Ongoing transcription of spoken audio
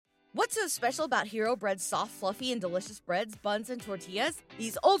What's so special about Hero Bread's soft, fluffy, and delicious breads, buns, and tortillas?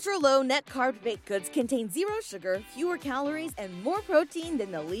 These ultra-low net-carb baked goods contain zero sugar, fewer calories, and more protein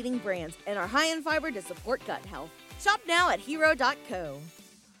than the leading brands, and are high in fiber to support gut health. Shop now at Hero.co.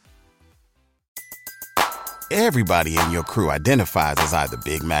 Everybody in your crew identifies as either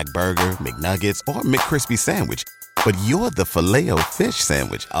Big Mac Burger, McNuggets, or McCrispy Sandwich. But you're the Filet-O-Fish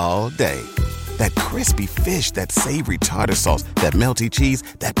Sandwich all day. That crispy fish, that savory tartar sauce, that melty cheese,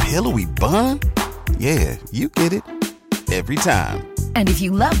 that pillowy bun. Yeah, you get it. Every time. And if you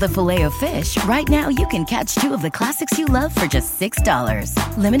love the Filet-O-Fish, right now you can catch two of the classics you love for just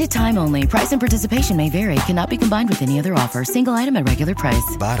 $6. Limited time only. Price and participation may vary. Cannot be combined with any other offer. Single item at regular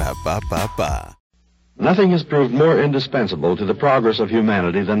price. Ba-da-ba-ba-ba. Nothing has proved more indispensable to the progress of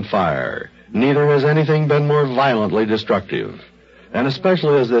humanity than fire. Neither has anything been more violently destructive. And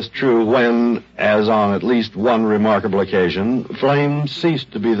especially is this true when, as on at least one remarkable occasion, flames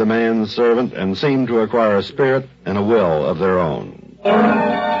ceased to be the man's servant and seemed to acquire a spirit and a will of their own.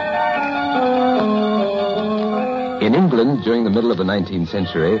 In England, during the middle of the 19th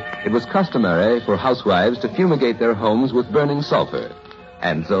century, it was customary for housewives to fumigate their homes with burning sulfur.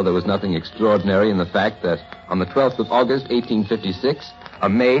 And so there was nothing extraordinary in the fact that on the 12th of August, 1856, a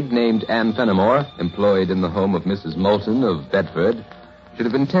maid named Anne Fenimore, employed in the home of Mrs. Moulton of Bedford, should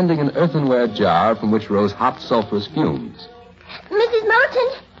have been tending an earthenware jar from which rose hot sulphurous fumes. Mrs. Moulton!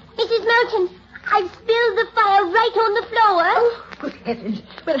 Mrs. Moulton! I've spilled the fire right on the floor. Oh, good heavens.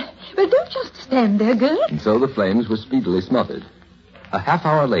 Well, don't just stand there, girl. And so the flames were speedily smothered. A half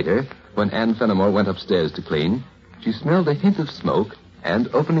hour later, when Anne Fenimore went upstairs to clean, she smelled a hint of smoke, and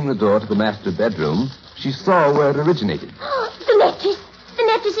opening the door to the master bedroom, she saw where it originated. Oh, the mattress! The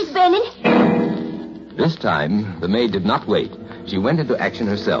mattress is burning. This time, the maid did not wait. She went into action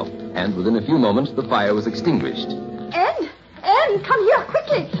herself, and within a few moments, the fire was extinguished. Anne, come here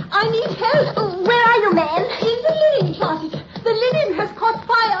quickly. I need help. Oh, where are you, ma'am? In the linen closet. The linen has caught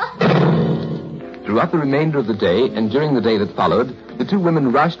fire. Throughout the remainder of the day, and during the day that followed, the two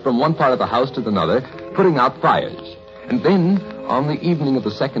women rushed from one part of the house to another, putting out fires. And then, on the evening of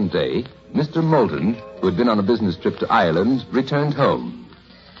the second day, Mr. Moulton, who had been on a business trip to Ireland, returned home.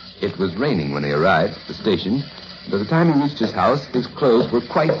 It was raining when he arrived at the station. By the time he reached his house, his clothes were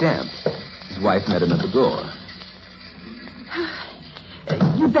quite damp. His wife met him at the door.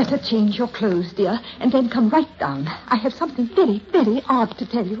 You'd better change your clothes, dear, and then come right down. I have something very, very odd to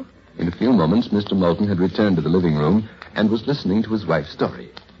tell you. In a few moments, Mr. Moulton had returned to the living room and was listening to his wife's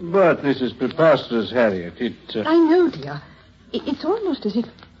story. But this is preposterous, Harriet. I know, dear. It's almost as if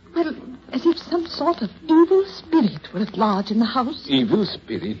some sort of evil spirit were at large in the house. Evil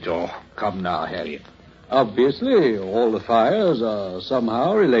spirit? Oh, come now, Harriet. Obviously, all the fires are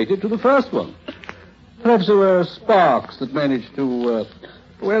somehow related to the first one. Perhaps there were sparks that managed to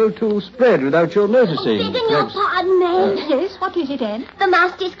spread without your noticing. Begging your pardon, ma'am. Yes, what is it, Anne? The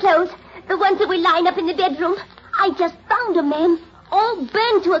master's clothes. The ones that we line up in the bedroom. I just found them, ma'am. All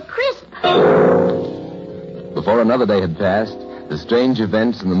burned to a crisp. Before another day had passed, the strange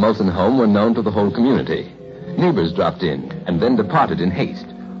events in the Moulton home were known to the whole community. Neighbors dropped in and then departed in haste.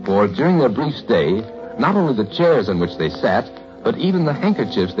 For during their brief stay, not only the chairs on which they sat, but even the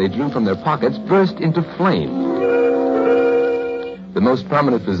handkerchiefs they drew from their pockets burst into flame. The most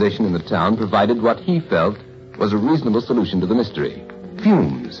prominent physician in the town provided what he felt was a reasonable solution to the mystery.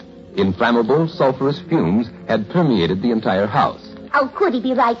 Fumes. Inflammable, sulfurous fumes had permeated the entire house. How could he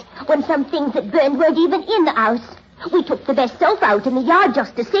be right when some things that burned weren't even in the house? We took the best sofa out in the yard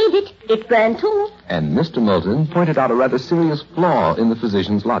just to save it. It burned too. And Mr. Moulton pointed out a rather serious flaw in the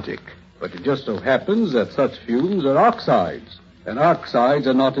physician's logic. But it just so happens that such fumes are oxides, and oxides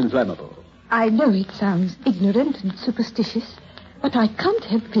are not inflammable. I know it sounds ignorant and superstitious, but I can't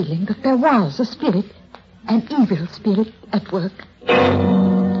help feeling that there was a spirit, an evil spirit, at work.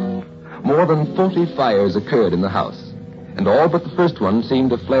 More than 40 fires occurred in the house, and all but the first one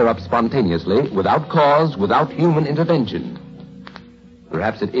seemed to flare up spontaneously, without cause, without human intervention.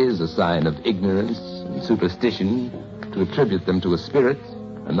 Perhaps it is a sign of ignorance and superstition to attribute them to a spirit,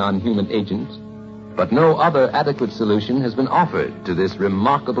 a non-human agent, but no other adequate solution has been offered to this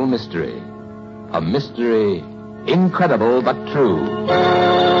remarkable mystery. A mystery incredible but true.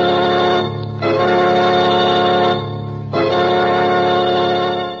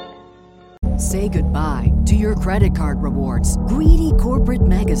 Say goodbye to your credit card rewards. Greedy corporate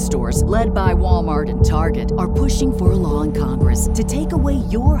mega stores, led by Walmart and Target, are pushing for a law in Congress to take away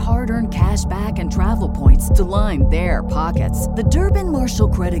your hard-earned cash back and travel points to line their pockets. The Durbin-Marshall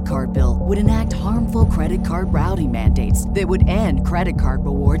credit card bill would enact harmful credit card routing mandates that would end credit card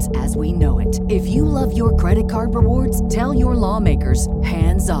rewards as we know it. If you love your credit card rewards, tell your lawmakers,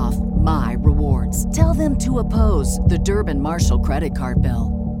 hands off my rewards. Tell them to oppose the Durbin-Marshall credit card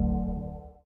bill.